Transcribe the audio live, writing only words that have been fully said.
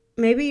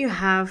maybe you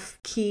have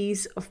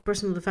keys of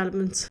personal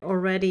development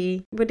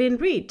already within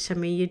reach.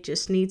 You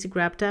just need to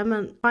grab them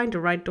and find the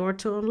right door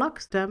to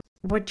unlock them.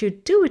 What you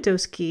do with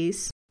those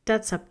keys,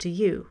 that's up to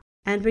you.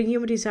 And with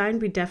Human Design,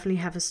 we definitely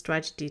have a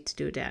strategy to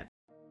do that.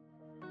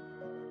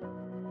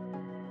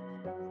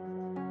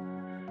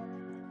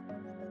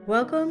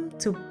 Welcome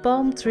to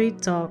Palm Tree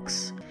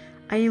Talks.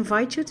 I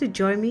invite you to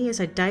join me as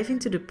I dive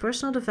into the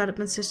personal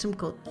development system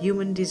called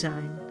Human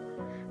Design.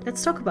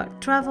 Let's talk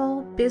about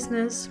travel,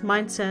 business,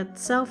 mindset,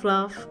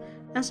 self-love,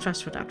 and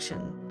stress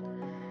reduction.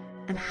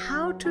 And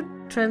how to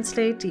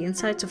translate the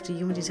insights of the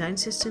Human Design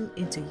system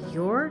into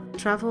your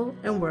travel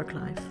and work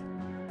life.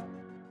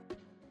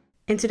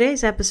 In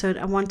today's episode,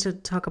 I want to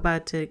talk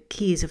about the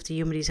keys of the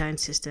Human Design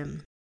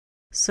system.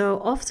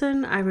 So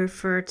often I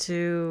refer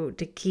to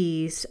the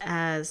keys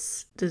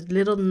as the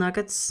little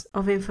nuggets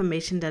of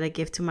information that I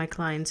give to my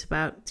clients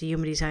about the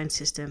Human Design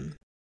system.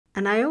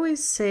 And I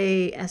always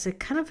say, as a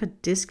kind of a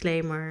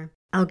disclaimer,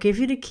 I'll give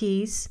you the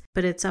keys,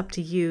 but it's up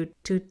to you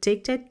to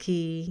take that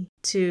key,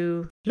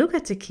 to look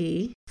at the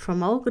key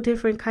from all the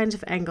different kinds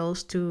of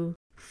angles, to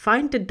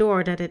find the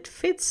door that it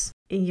fits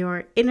in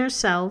your inner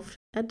self,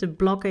 at the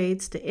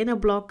blockades, the inner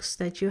blocks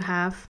that you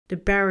have, the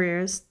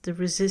barriers, the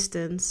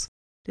resistance,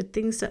 the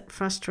things that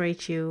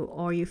frustrate you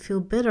or you feel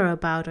bitter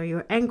about or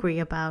you're angry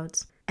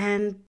about.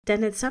 And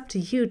then it's up to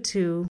you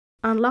to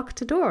unlock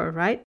the door,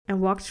 right? And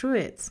walk through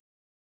it.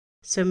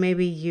 So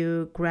maybe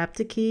you grab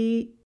the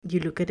key, you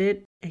look at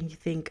it and you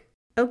think,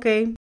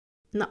 okay,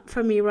 not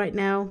for me right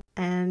now.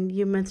 And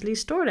you mentally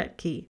store that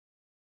key.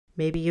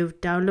 Maybe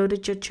you've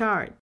downloaded your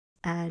chart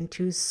and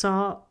you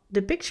saw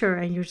the picture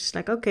and you're just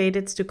like, okay,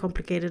 that's too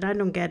complicated. I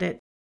don't get it.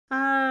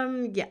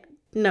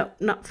 No,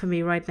 not for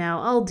me right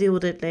now. I'll deal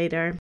with it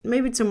later.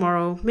 Maybe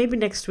tomorrow, maybe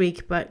next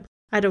week, but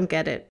I don't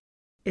get it.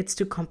 It's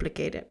too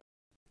complicated.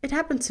 It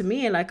happened to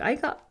me, I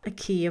got a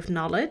key of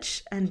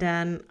knowledge and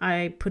then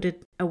I put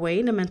it away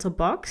in a mental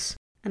box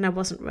and I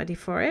wasn't ready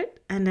for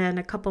it. And then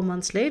a couple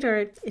months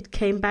later, it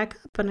came back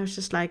up and I was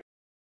just like,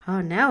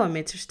 oh, now I'm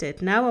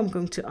interested. Now I'm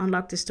going to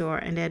unlock this door.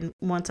 And then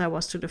once I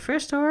was to the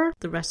first door,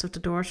 the rest of the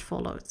doors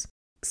followed.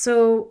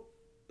 So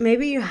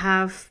maybe you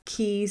have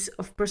keys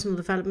of personal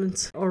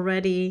development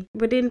already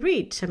within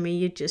reach.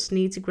 You just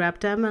need to grab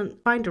them and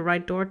find the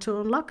right door to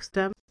unlock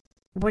them.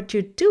 What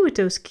you do with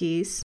those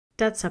keys,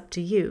 that's up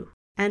to you.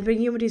 And with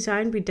Human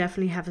Design, we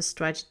definitely have a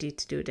strategy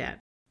to do that.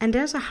 And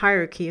there's a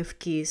hierarchy of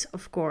keys,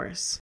 of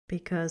course,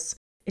 because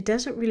it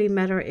doesn't really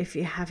matter if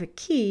you have a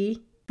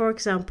key. For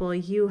example,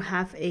 you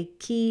have a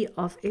key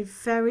of a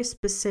very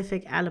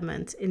specific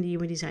element in the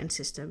Human Design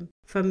system.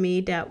 For me,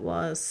 that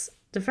was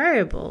the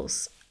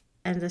variables.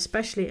 And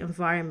especially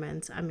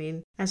environment.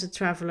 As a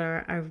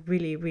traveler, I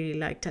really, really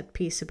like that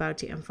piece about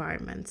the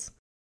environment.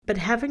 But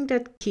having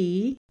that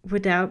key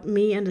without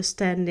me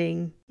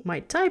understanding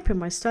my type and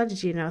my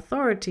strategy and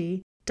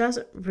authority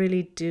doesn't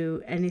really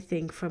do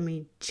anything for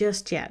me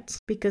just yet.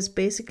 Because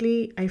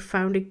basically, I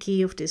found a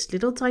key of this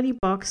little tiny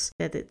box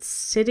that it's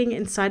sitting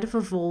inside of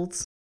a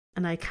vault.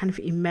 And I kind of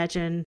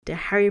imagine the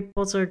Harry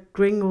Potter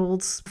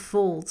Gringotts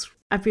vault.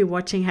 I've been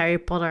watching Harry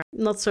Potter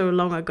not so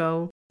long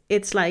ago.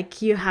 It's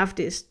like you have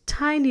this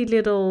tiny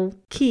little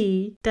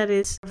key that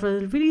is of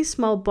a really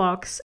small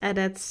box and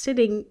that's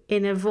sitting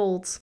in a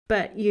vault,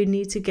 but you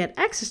need to get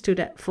access to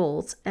that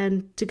vault.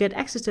 And to get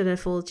access to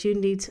that vault, you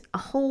need a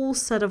whole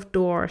set of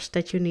doors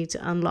that you need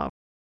to unlock.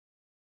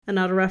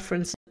 Another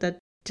reference that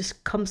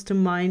just comes to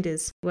mind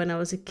is when I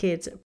was a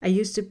kid, I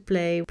used to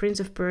play Prince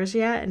of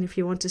Persia. And if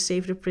you want to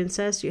save the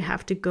princess, you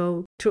have to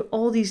go through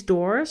all these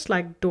doors,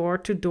 like door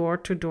to door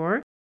to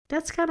door.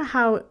 That's kind of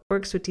how it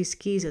works with these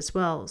keys as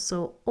well.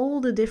 So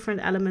all the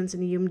different elements in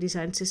the Human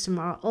Design system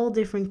are all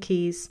different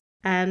keys.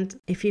 And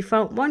if you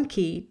found one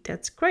key,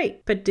 that's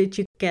great. But did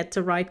you get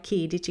the right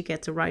key? Did you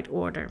get the right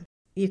order?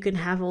 You can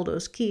have all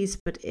those keys,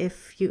 but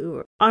if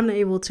you're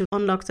unable to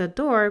unlock that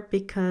door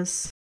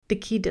because the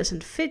key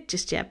doesn't fit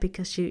just yet,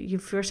 because you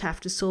first have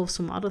to solve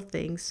some other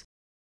things,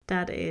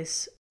 that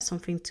is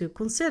something to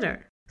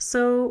consider.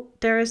 So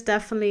there is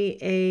definitely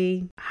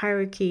a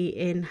hierarchy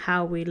in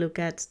how we look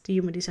at the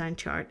Human Design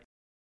chart.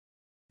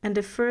 And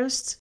the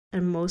first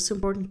and most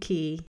important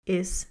key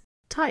is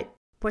type.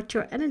 What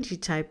your energy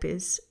type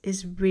is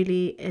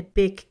really a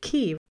big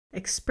key.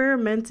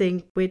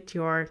 Experimenting with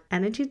your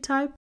energy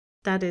type,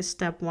 that is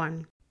step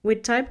one.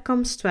 With type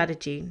comes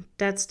strategy.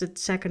 That's the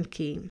second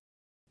key.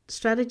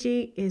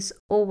 Strategy is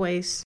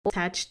always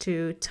attached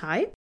to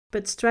type.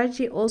 But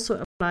strategy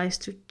also applies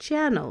to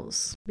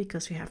channels,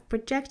 because we have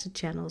projected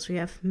channels, we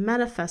have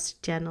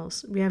manifested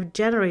channels, we have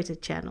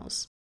generated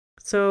channels.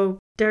 So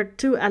there are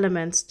two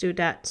elements to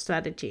that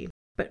strategy.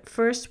 But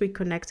first we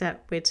connect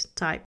that with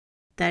type.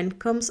 Then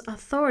comes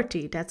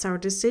authority. That's our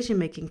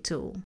decision-making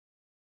tool.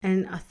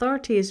 And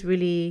authority is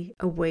really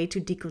a way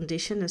to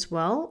decondition as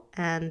well.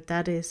 And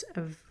that is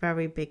a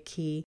very big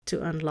key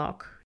to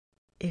unlock.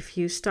 If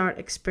you start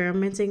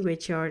experimenting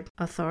with your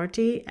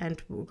authority,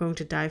 and we're going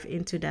to dive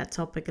into that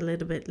topic a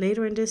little bit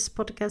later in this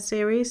podcast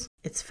series,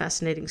 it's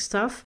fascinating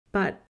stuff.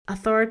 But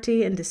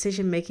authority and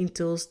decision-making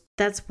tools,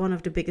 that's one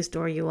of the biggest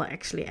doors you will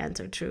actually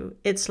enter through.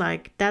 It's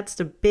like that's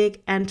the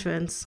big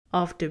entrance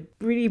of the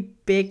really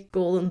big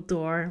golden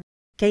door.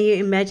 Can you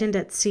imagine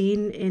that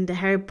scene in the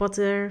Harry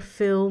Potter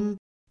film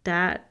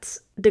that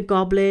the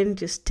goblin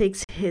just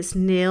takes his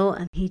nail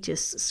and he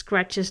just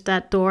scratches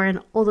that door and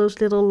all those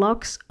little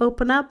locks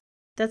open up?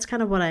 That's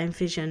kind of what I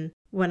envision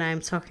when I'm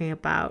talking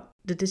about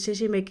the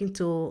decision-making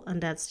tool,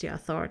 and that's the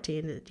authority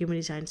in the human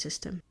design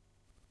system.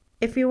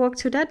 If we walk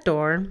through that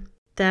door,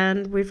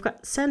 then we've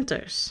got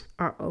centers,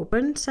 our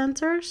open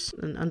centers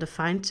and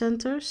undefined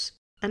centers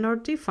and our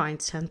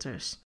defined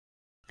centers.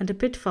 And the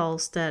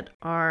pitfalls that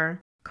are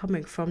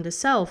coming from the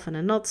self and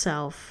the not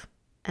self,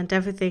 and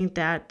everything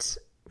that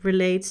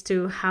relates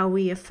to how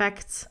we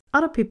affect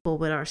other people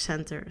with our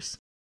centers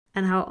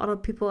and how other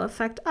people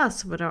affect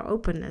us with our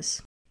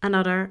openness.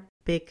 Another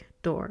big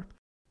door.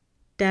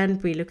 Then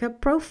we look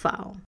at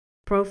profile.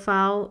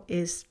 Profile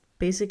is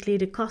basically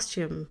the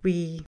costume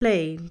we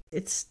play.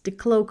 It's the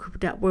cloak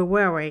that we're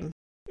wearing.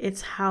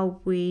 It's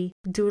how we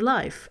do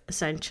life,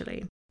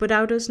 essentially.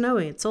 Without us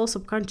knowing, it's all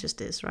subconscious,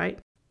 this, right?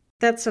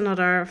 That's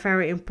another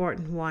very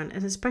important one.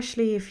 And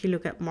especially if you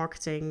look at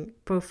marketing,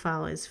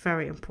 profile is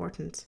very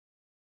important.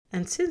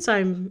 And since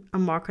I'm a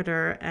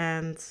marketer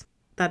and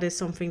that is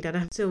something that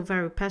I'm still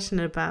very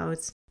passionate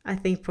about, I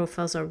think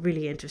profiles are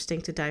really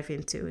interesting to dive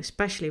into,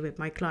 especially with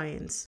my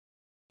clients.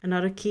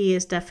 Another key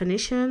is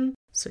definition.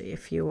 So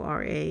if you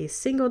are a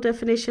single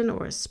definition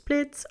or a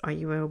split, are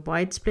you a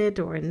wide split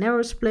or a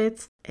narrow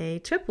split, a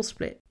triple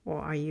split,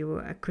 or are you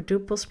a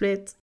quadruple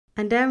split?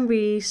 And then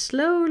we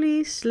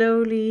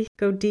slowly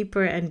go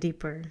deeper and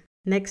deeper.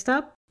 Next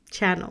up,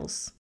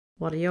 channels.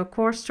 What are your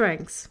core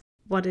strengths?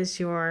 What is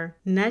your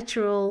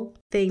natural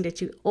thing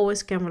that you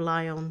always can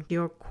rely on,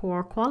 your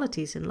core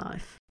qualities in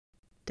life?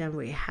 Then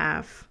we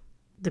have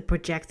the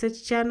projected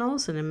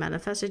channels and the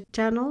manifested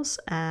channels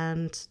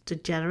and the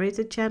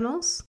generated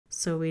channels.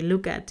 So we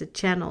look at the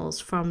channels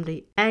from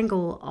the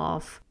angle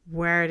of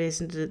where it is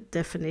in the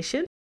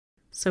definition.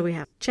 So we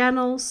have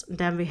channels,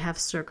 then we have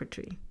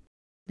circuitry.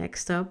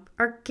 Next up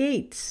are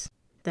gates.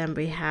 Then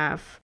we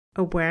have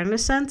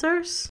awareness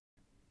centers.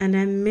 And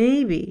then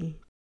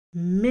maybe,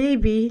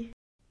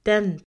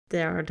 then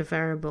there are the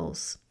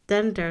variables.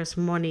 Then there's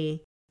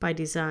money by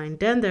design.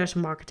 Then there's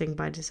marketing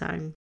by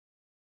design.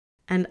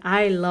 And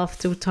I love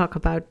to talk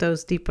about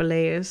those deeper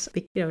layers.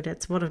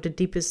 That's one of the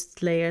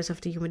deepest layers of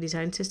the human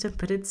design system,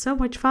 but it's so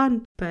much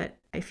fun. But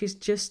if you're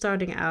just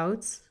starting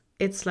out,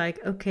 it's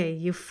like, okay,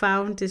 you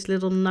found this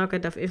little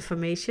nugget of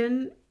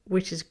information,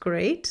 which is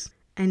great.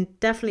 And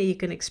definitely you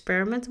can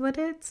experiment with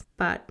it,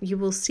 but you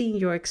will see in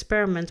your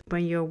experiment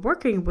when you're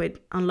working with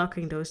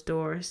unlocking those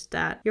doors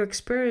that your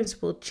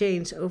experience will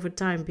change over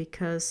time,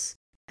 because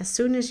as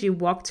soon as you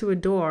walk through a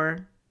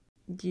door,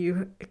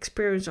 you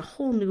experience a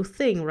whole new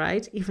thing,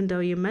 right? Even though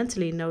you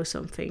mentally know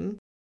something,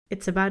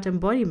 it's about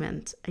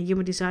embodiment. And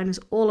human design is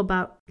all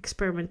about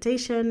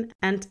experimentation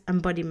and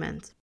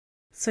embodiment.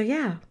 So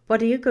yeah,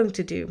 what are you going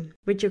to do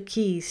with your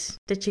keys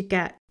that you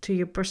get to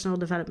your personal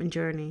development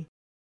journey?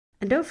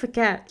 And don't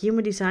forget,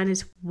 human design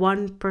is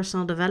one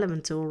personal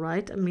development tool,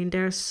 right? I mean,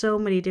 there are so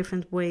many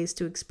different ways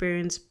to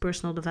experience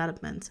personal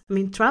development. I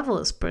mean, travel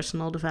is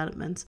personal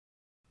development.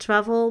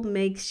 Travel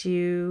makes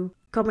you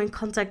come in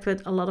contact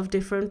with a lot of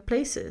different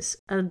places,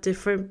 a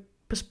different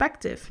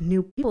perspective,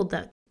 new people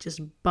that just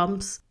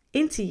bumps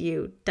into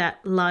you,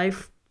 that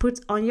life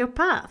puts on your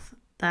path,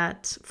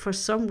 that for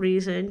some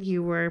reason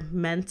you were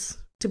meant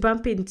to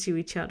bump into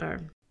each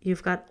other.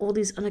 You've got all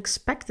these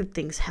unexpected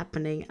things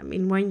happening. I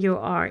mean, when you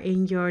are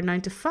in your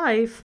 9 to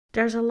 5,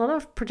 there's a lot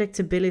of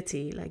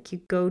predictability. Like you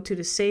go to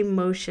the same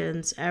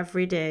motions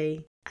every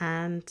day.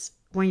 And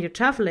when you're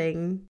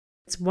traveling,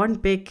 it's one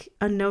big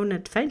unknown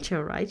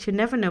adventure, right? You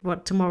never know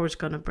what tomorrow is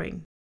going to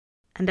bring.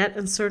 And that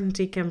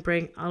uncertainty can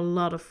bring a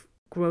lot of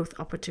growth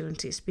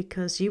opportunities,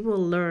 because you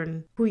will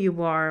learn who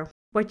you are,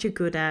 what you're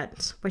good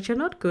at, what you're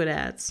not good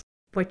at,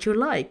 what you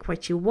like,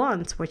 what you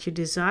want, what you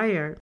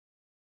desire.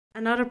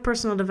 Another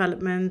personal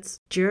development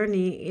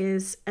journey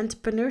is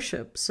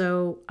entrepreneurship.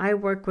 So I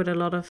work with a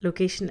lot of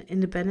location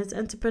independent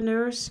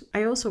entrepreneurs.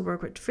 I also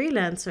work with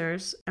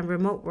freelancers and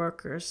remote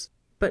workers.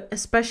 But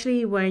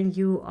especially when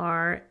you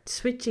are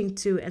switching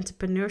to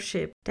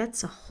entrepreneurship,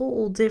 that's a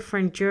whole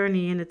different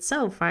journey in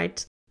itself,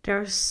 right? There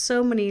are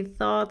so many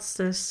thoughts,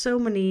 there's so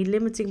many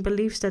limiting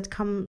beliefs that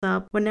come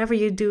up whenever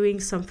you're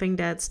doing something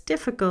that's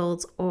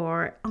difficult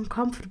or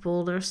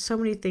uncomfortable. There's so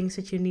many things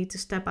that you need to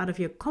step out of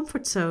your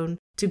comfort zone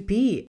to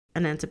be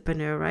an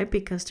entrepreneur, right?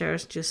 Because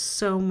there's just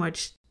so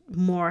much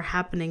more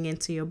happening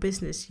into your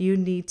business. You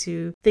need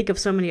to think of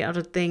so many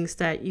other things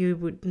that you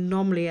would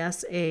normally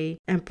as a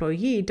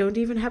employee don't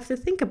even have to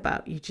think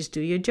about. You just do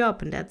your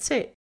job and that's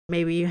it.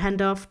 Maybe you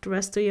hand off the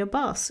rest to your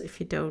boss if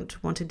you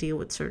don't want to deal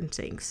with certain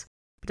things.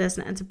 But as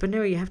an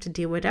entrepreneur, you have to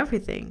deal with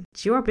everything.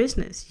 It's your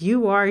business.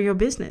 You are your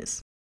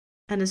business.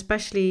 And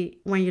especially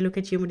when you look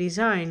at human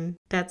design,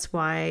 that's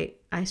why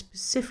I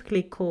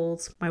specifically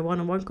called my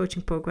one-on-one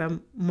coaching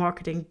program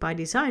Marketing by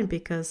Design,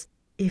 because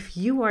if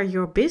you are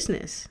your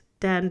business,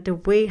 then the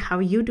way how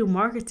you do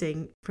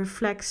marketing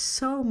reflects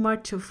so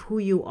much of who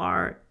you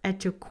are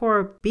at your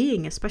core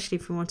being, especially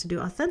if you want to do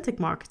authentic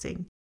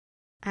marketing.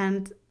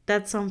 And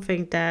that's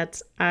something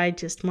that I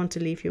just want to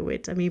leave you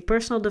with. I mean,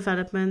 personal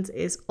development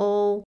is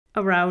all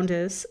around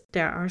us.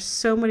 There are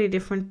so many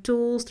different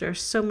tools. There are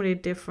so many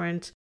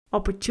different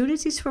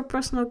opportunities for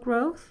personal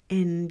growth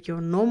in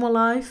your normal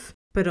life.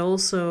 But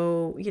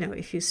also,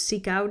 if you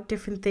seek out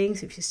different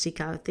things, if you seek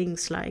out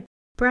things like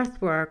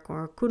breathwork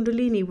or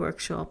Kundalini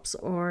workshops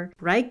or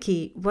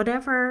Reiki,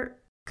 whatever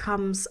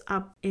comes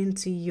up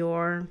into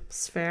your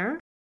sphere,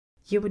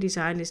 Human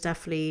Design is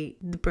definitely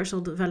the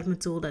personal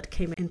development tool that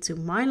came into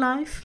my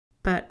life,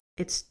 but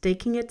it's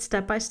taking it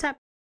step by step.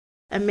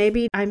 And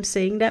maybe I'm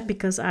saying that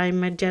because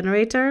I'm a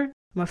generator.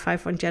 I'm a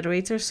 5-1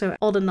 generator, so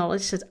all the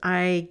knowledge that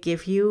I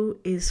give you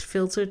is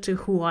filtered to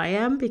who I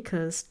am,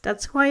 because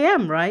that's who I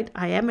am, right?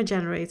 I am a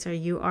generator.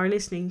 You are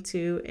listening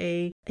to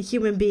a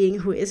human being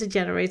who is a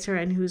generator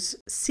and who's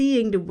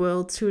seeing the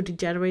world through the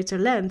generator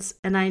lens.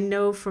 And I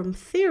know from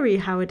theory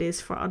how it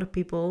is for other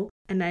people,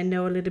 and I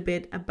know a little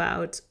bit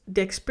about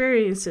the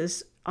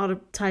experiences other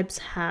types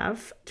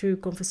have through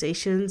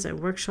conversations and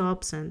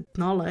workshops and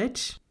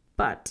knowledge,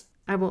 but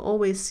I will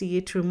always see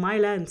it through my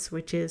lens,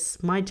 which is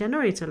my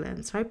generator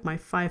lens, right? My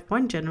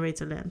 5-1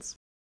 generator lens.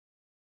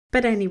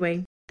 But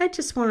anyway, I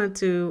just wanted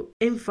to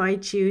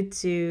invite you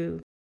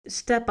to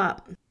step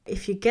up.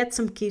 If you get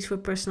some keys for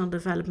personal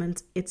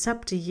development, it's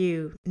up to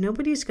you.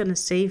 Nobody's going to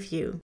save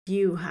you.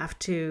 You have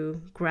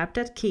to grab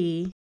that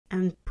key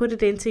and put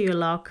it into your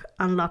lock,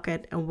 unlock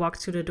it, and walk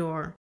through the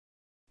door.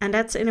 And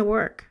that's inner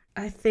work.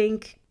 I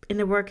think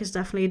inner work is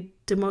definitely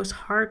the most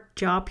hard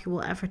job you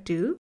will ever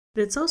do.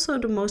 But it's also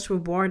the most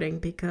rewarding,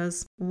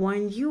 because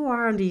when you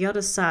are on the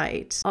other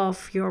side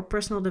of your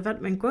personal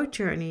development growth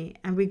journey,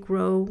 and we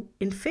grow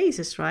in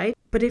phases, right?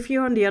 But if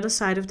you're on the other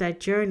side of that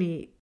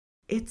journey,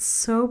 it's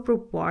so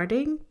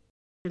rewarding.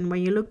 And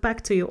when you look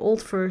back to your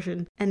old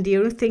version, and the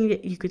only thing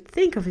that you could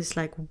think of is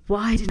like,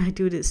 why didn't I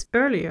do this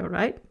earlier,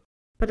 right?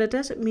 But it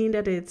doesn't mean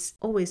that it's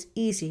always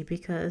easy,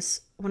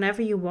 because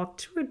whenever you walk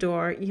through a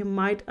door, you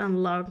might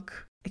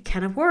unlock a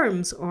can of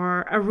worms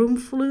or a room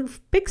full of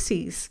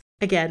pixies.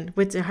 Again,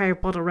 with the Harry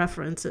Potter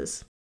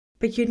references.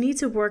 But you need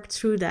to work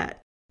through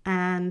that.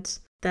 And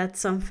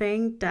that's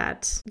something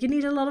that you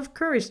need a lot of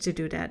courage to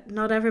do that.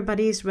 Not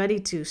everybody is ready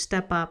to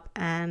step up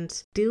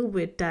and deal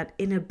with that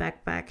inner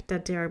backpack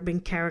that they've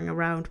been carrying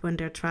around when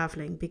they're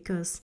traveling.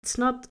 Because it's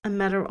not a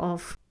matter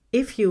of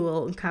if you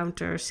will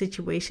encounter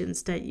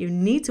situations that you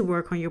need to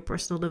work on your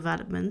personal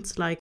development,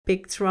 like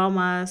big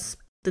traumas,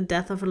 the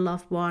death of a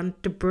loved one,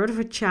 the birth of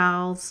a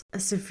child, a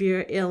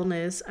severe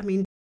illness. I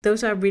mean,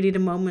 those are really the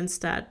moments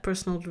that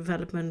personal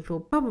development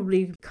will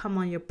probably come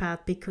on your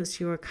path because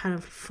you're kind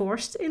of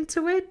forced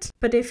into it.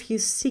 But if you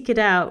seek it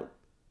out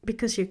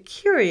because you're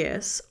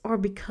curious, or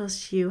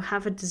because you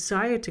have a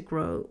desire to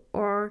grow,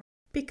 or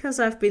because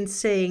I've been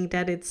saying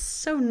that it's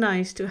so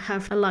nice to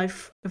have a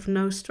life of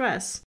no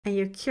stress, and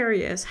you're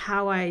curious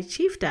how I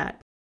achieve that,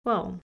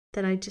 well,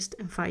 then I just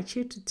invite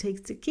you to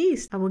take the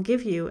keys I will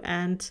give you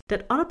and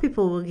that other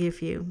people will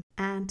give you,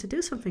 and to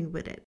do something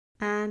with it.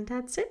 And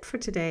that's it for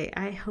today.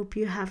 I hope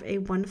you have a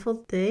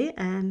wonderful day,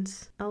 and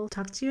I'll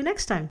talk to you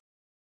next time.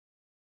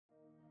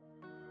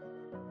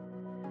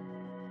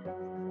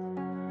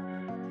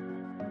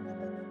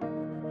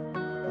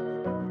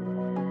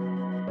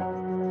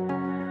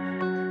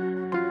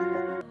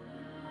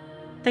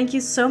 Thank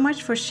you so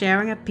much for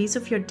sharing a piece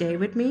of your day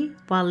with me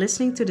while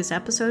listening to this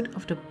episode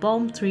of the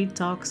Palm Tree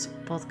Talks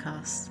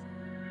podcast.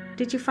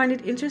 Did you find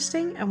it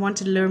interesting and want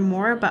to learn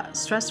more about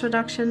stress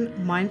reduction,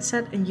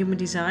 mindset, and human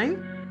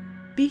design?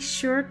 Be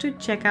sure to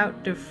check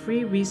out the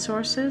free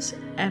resources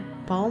at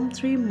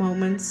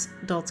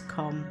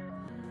palmtreemoments.com.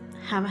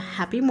 Have a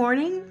happy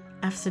morning,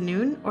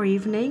 afternoon, or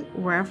evening,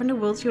 wherever in the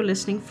world you're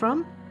listening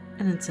from,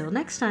 and until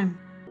next time.